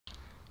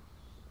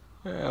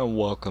And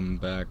welcome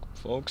back,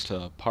 folks,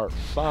 to part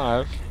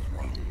 5.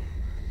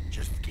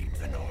 Just keep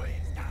the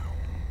noise down.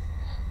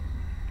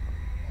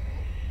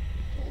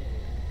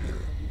 Here,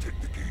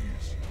 take the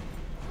keys.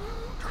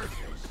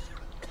 Curtis,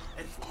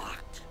 it's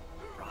locked.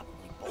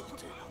 Probably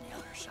bolted on the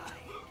other side.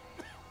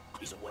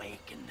 He's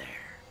awake in there.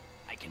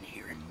 I can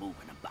hear him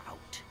moving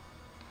about.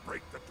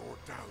 Break the door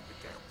down, you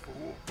damn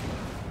fool.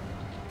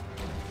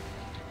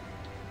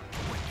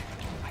 Quick,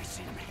 I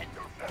see him heading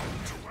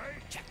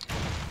away. Check.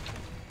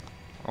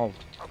 Oh.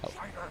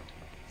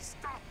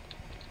 Stop.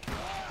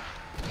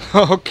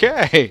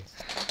 Okay.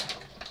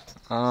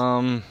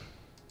 I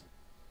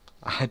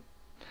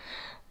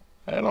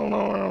don't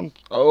know where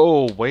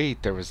Oh,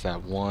 wait, there was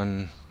that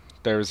one.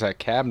 There was that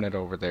cabinet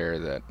over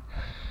there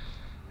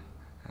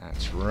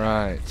That's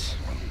right.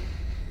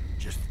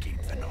 Just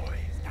keep the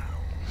noise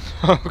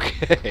down.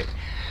 Okay.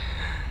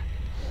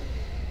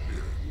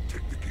 Here,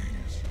 take the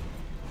keys.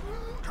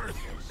 Curtis,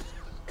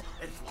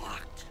 it's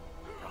locked.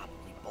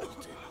 Probably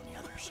bolted on the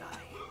other side.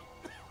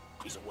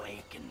 He's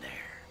awake in there.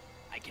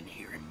 I can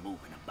hear him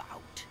moving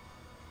about.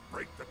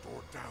 Break the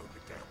door down,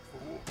 you damn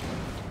fool.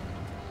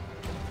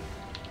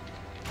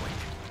 Quick,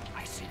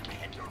 I see him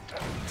heading away.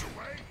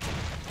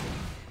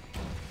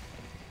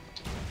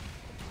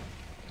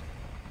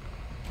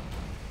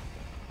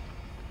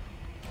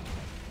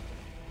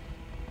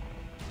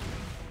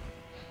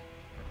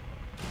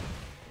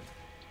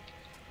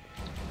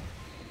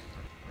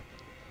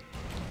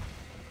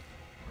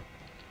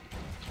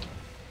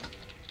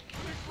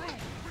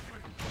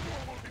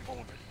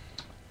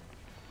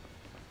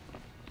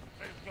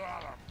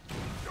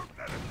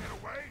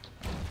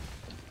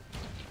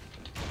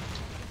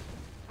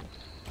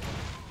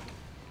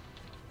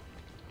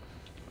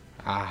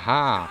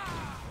 Aha.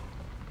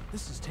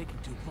 This is taking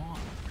too long.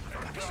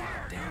 I've got to slow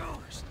it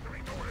down first.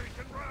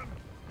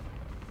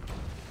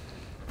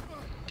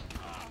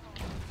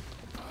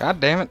 God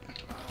damn it.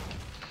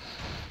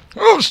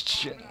 Oh,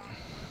 shit.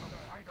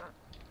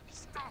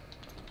 Stop!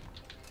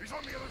 He's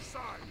on the other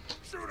side.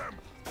 Shoot him!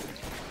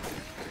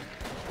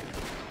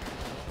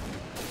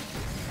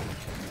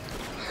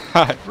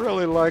 I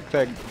really like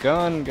that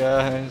gun,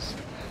 guys.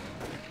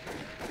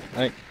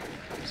 Like,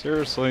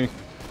 seriously.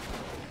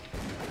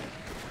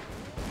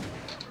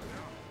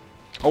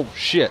 Oh,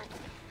 shit.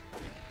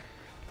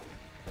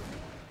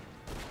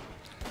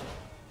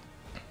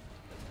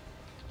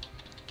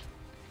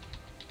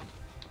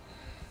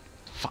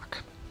 Fuck.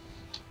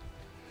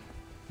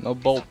 No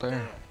bolt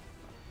there.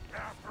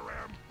 After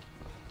him!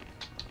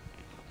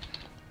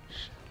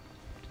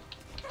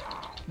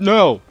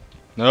 No!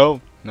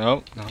 No,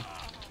 no, no.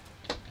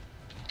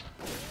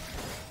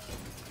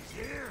 He's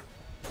here!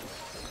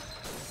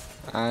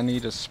 I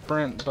need a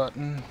sprint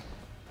button.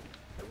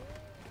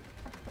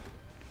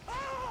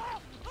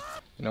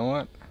 You know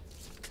what?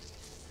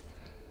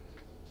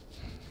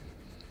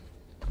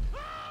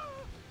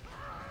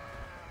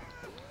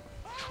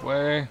 Which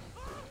way?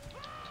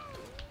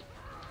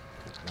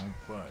 Won't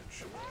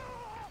budge.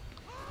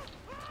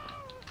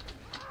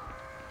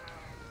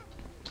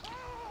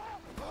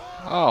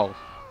 Oh,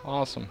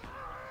 awesome.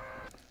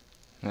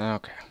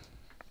 Okay.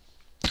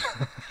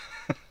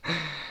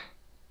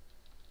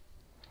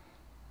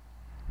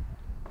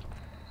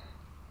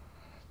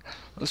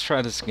 Let's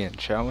try this again,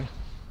 shall we?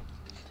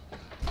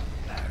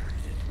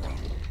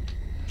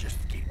 Just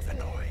keep the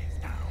noise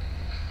down.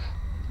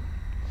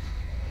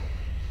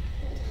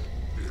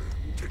 Here,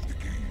 take the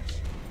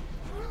keys.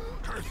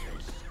 Curtis,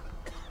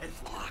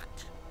 it's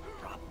locked.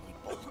 Probably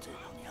bolted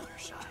on the other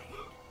side.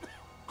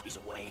 He's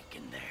awake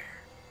in there.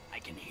 I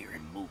can hear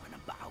him moving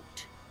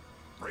about.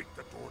 Break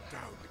the door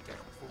down, you damn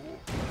fool.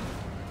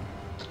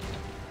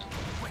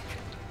 Quick,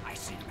 I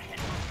see him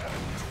heading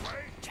this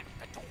way. Check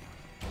the door.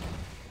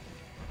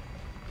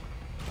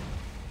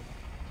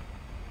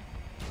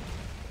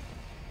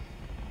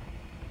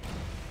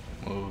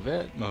 Move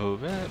it,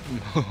 move it,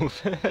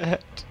 move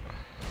it.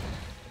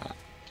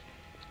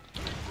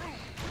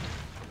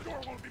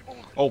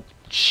 Oh,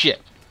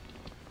 shit.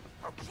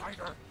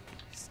 Outsider,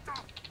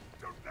 stop!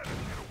 Don't let him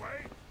get away.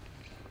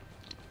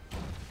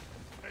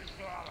 He's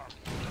got him.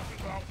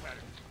 Nothing's open.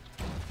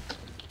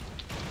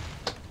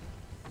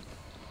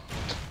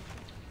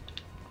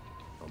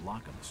 The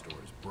lock on the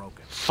store is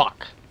broken.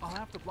 Fuck. I'll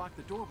have to block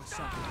the door with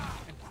something,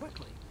 and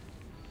quickly.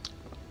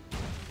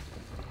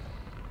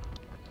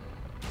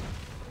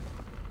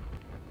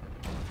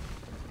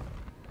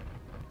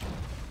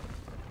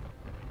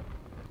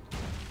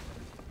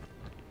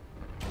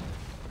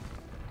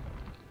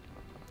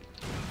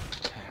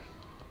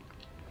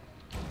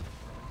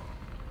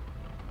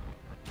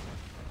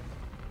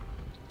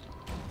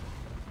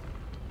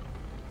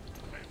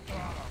 He's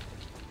got him.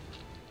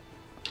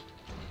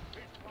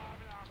 He's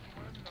climbing out the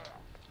window.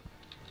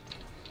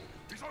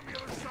 He's on the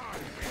other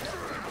side.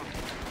 Shoot him.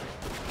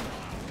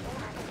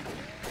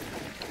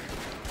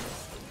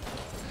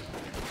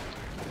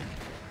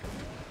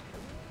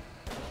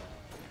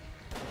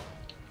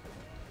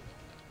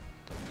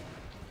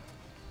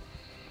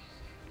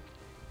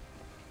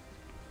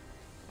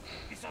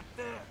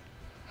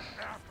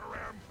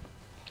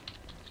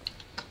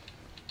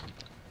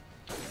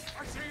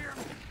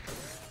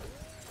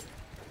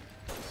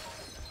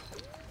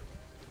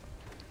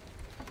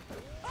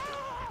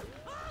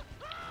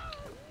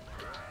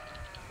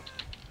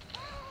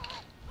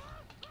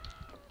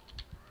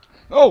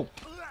 Oh!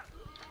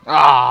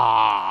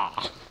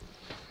 Ah!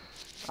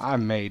 I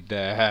made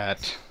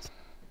that.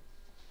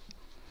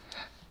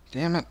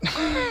 Damn it.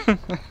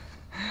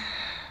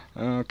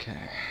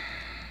 Okay.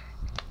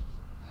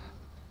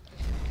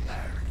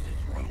 There's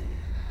his room.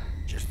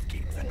 Just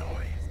keep the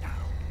noise down.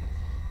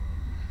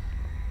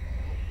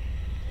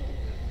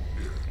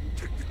 Here,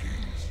 take the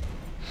keys.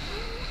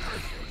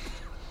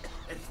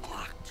 It's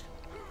locked.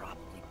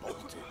 Probably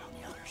bolted on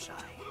the other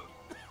side.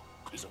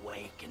 He's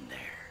awake in there.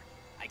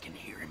 I can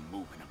hear him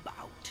moving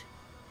about.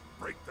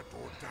 Break the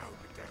door down,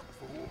 you damn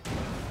fool.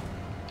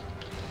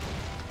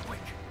 Quick,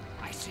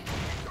 I see you.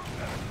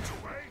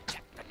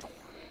 Check the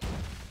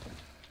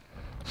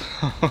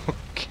door.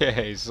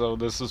 Okay, so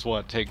this is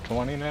what, take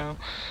 20 now?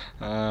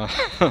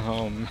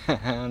 Oh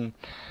man.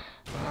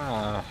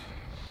 Ah,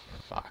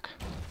 fuck.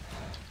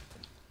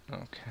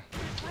 Okay.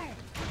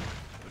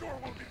 The door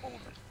won't be bolted.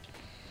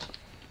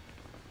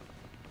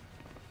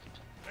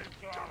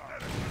 They've got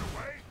that away.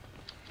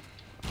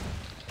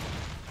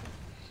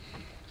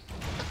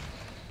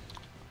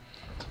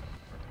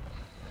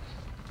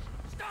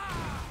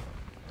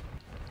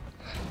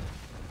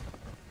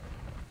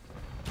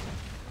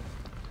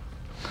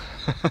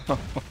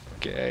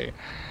 Okay.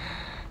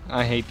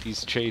 I hate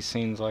these chase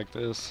scenes like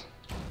this.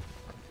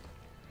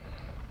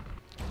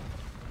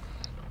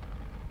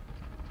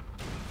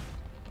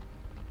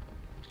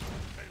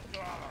 They've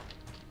got him.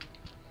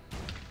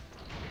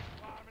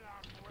 Climbing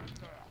out the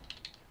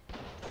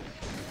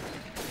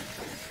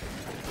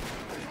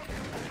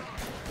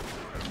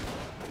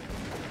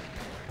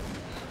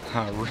window.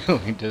 I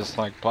really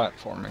dislike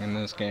platforming in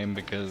this game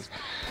because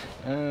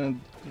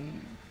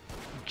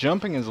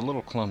jumping is a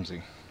little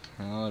clumsy,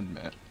 I'll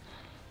admit.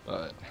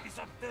 But He's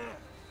up there.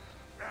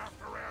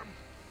 After him.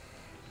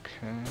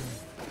 okay.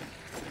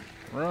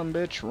 Run,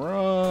 bitch,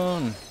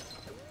 run!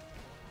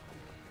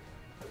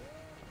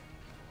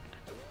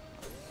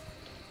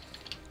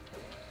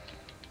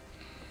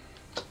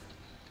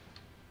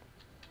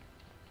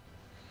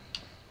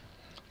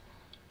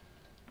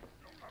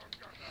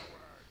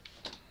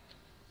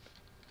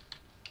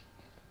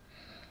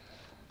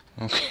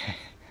 Okay.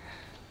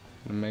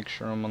 Make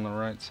sure I'm on the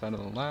right side of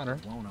the ladder.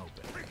 Won't open.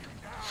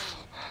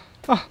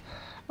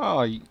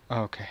 Oh,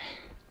 okay.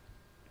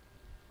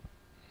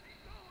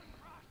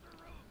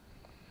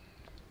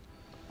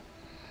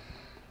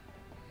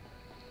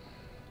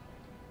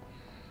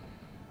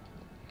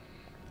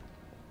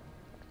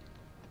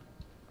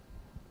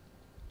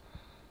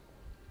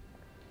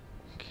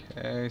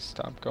 Okay,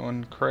 stop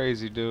going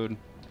crazy, dude.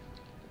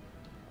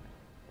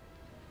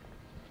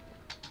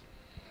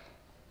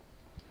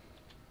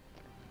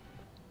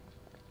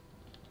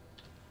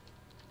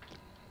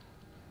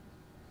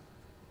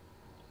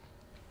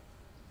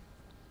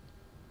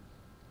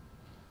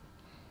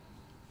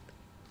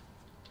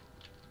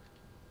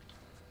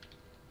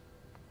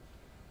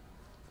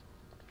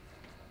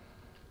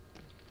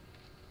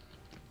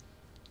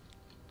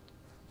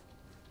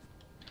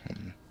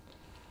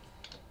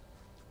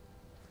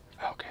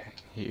 Okay,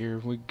 here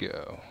we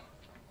go.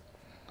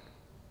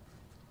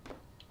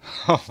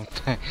 Oh,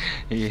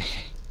 yeah.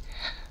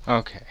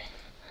 Okay.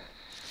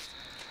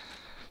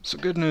 So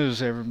good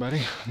news,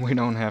 everybody. We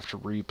don't have to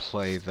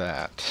replay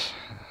that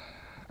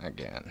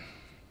again.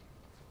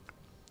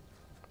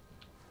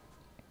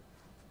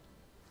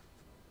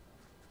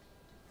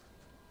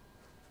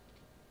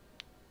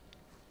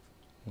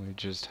 We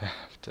just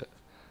have to...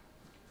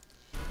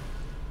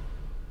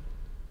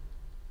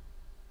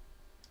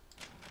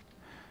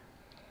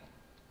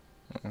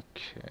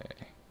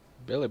 Okay.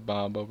 Billy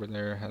Bob over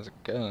there has a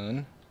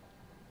gun.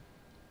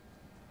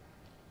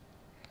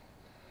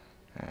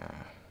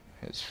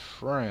 His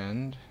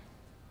friend...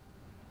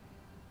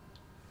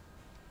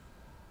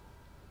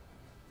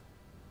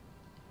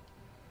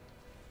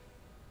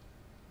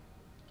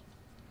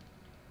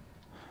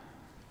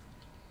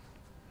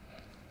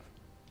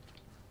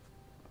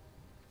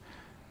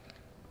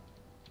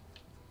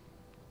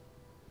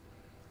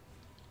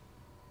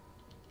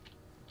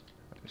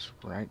 is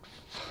right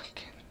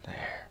fucking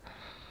there.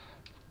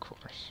 Of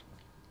course.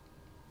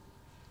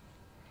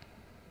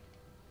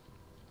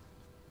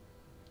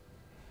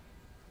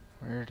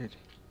 Where did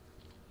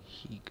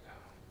he go?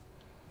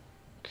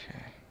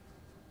 Okay.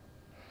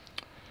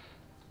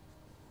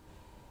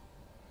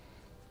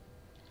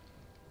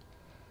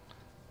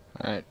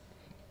 Alright.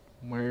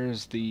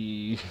 Where's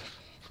the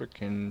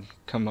frickin'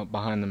 come up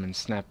behind them and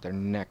snap their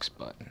necks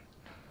button?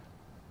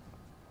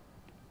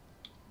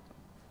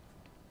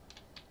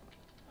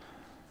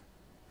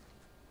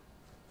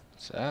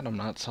 What's that? I'm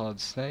not Solid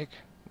Snake?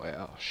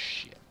 Well,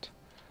 shit.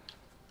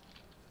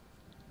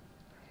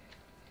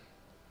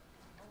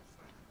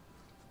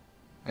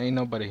 Ain't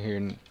nobody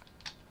here,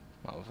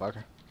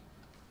 motherfucker.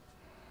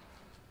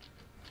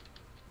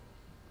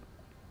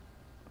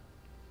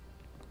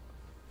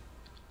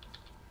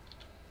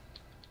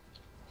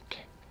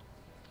 Okay.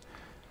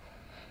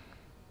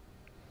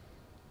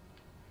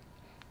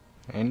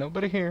 Ain't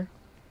nobody here.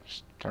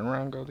 Just turn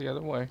around and go the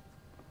other way.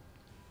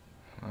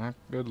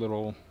 Good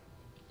little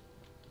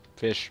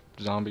fish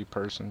zombie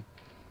person.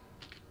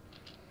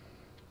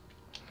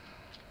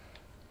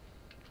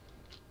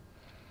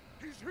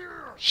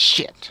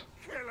 Shit.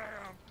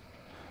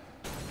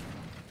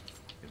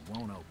 It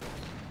won't open.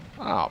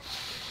 Oh,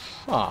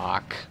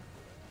 fuck.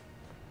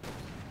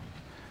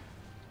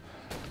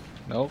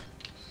 Nope.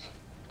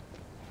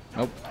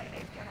 Nope.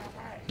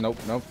 Nope,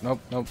 nope, nope,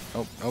 nope,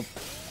 nope, nope.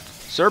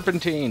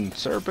 Serpentine!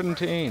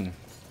 Serpentine!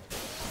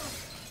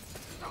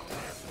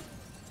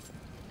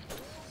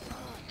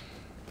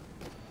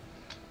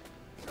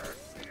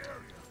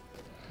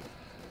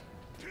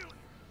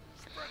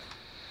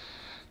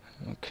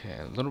 Okay,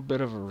 a little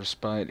bit of a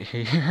respite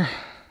here.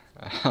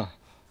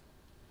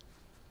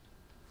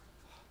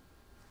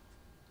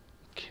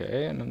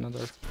 Okay, and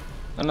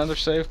another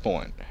save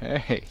point.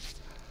 Hey.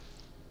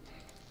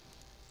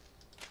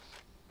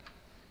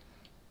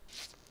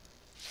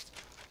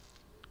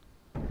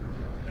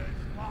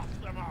 Lock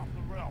them off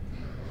the roof.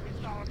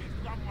 He's gotta be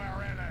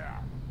somewhere in there.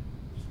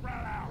 Spread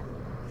out.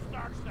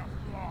 Search the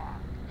floor.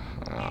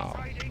 Oh. He's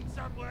hiding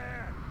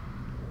somewhere.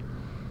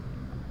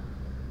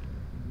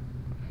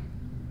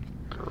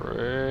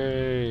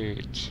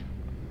 Great.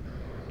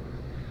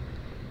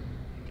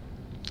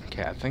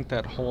 Okay, I think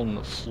that hole in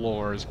the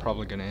floor is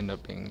probably going to end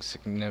up being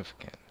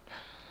significant.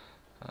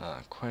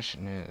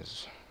 Question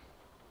is...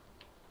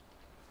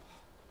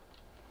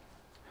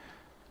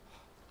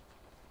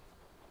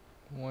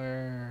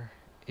 where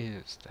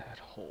is that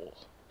hole?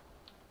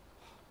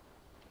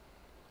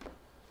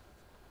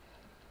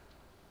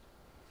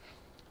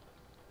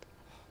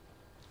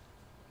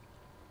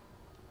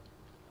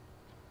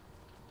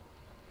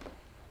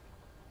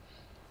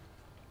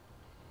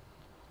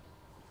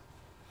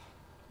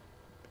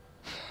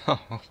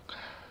 Oh,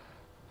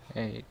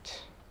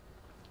 8.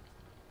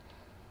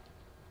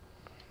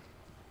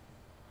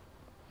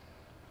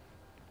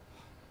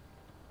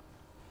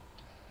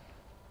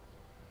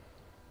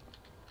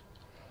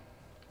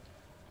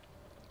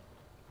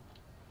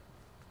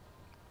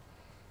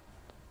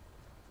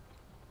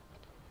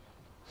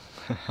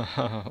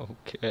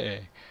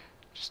 Okay.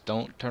 Just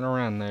don't turn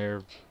around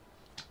there.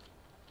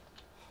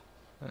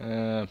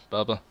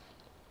 Bubba.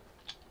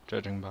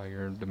 Judging by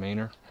your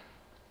demeanor.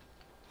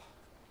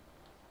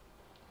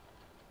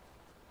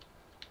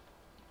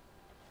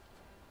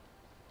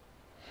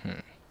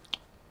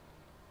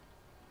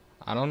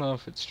 I don't know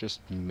if it's just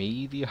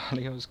me the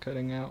audio's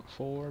cutting out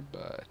for,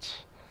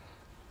 but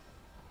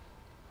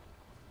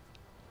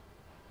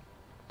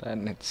that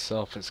in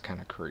itself is kind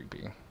of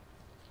creepy.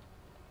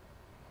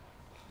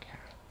 Okay.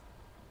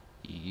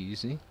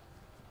 Easy.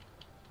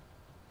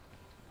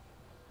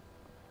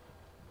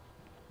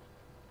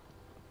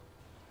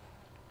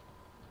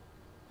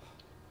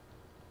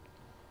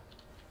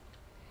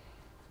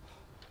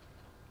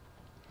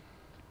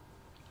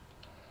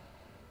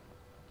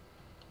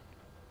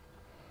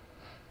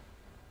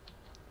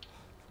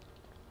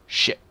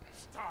 Shit.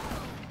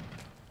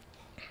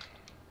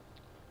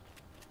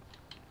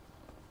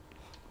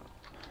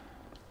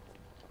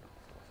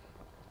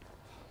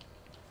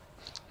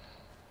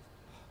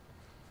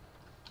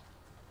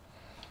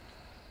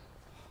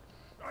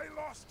 I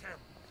lost him.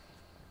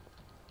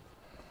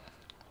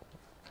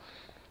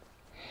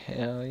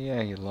 Hell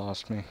yeah, you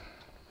lost me.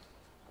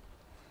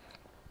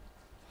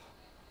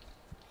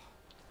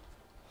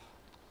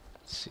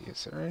 Let's see,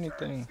 is there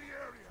anything?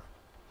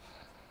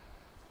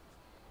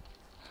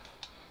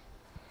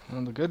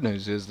 Well, the good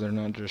news is they're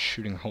not just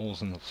shooting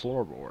holes in the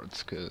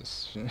floorboards,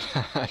 because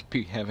I'd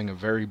be having a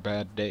very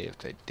bad day if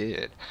they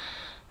did.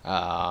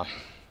 Oh,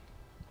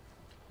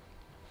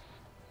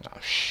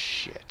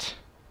 shit.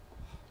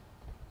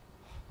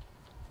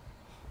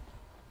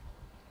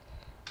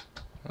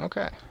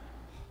 Okay.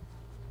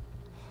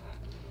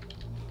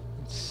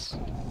 Let's...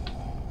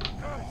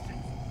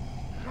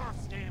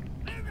 Lost him.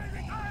 Maybe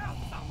they got out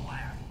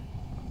somewhere.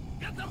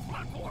 Get those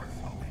front doors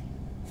open.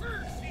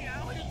 Search the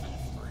alleys and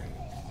streets.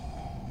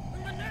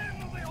 In the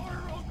name of the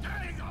Order of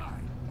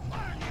Dagon,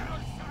 find the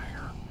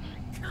outsider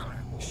and kill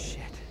him.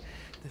 Shit.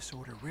 This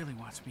order really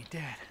wants me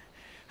dead.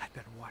 I'd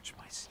better watch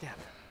my step.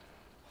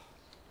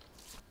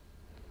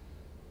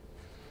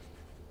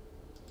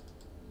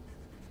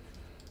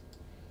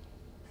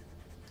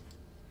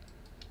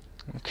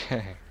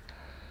 Okay.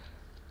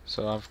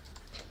 So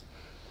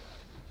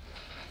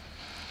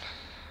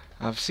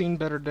I've seen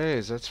better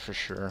days, that's for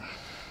sure.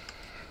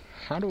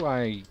 How do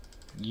I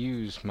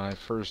use my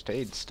first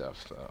aid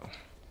stuff, though?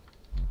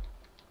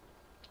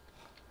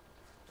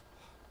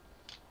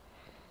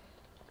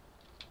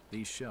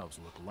 These shelves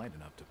look light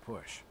enough to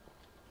push.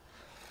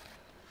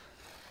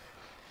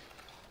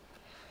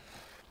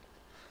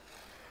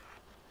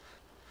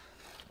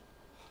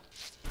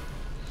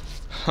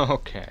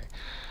 Okay.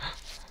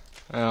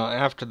 Well,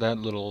 after that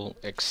little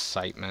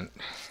excitement,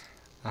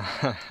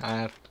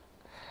 I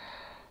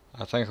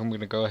think I'm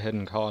going to go ahead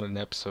and call it an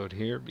episode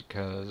here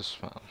because,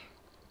 well,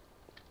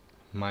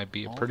 might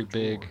be a All pretty the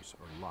big drawers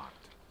are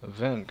locked.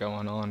 event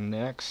going on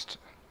next.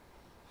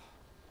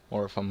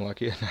 Or if I'm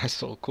lucky, a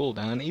nice little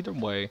cooldown. Either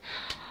way,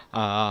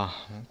 I'll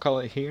call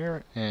it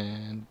here,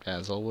 and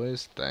as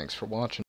always, thanks for watching.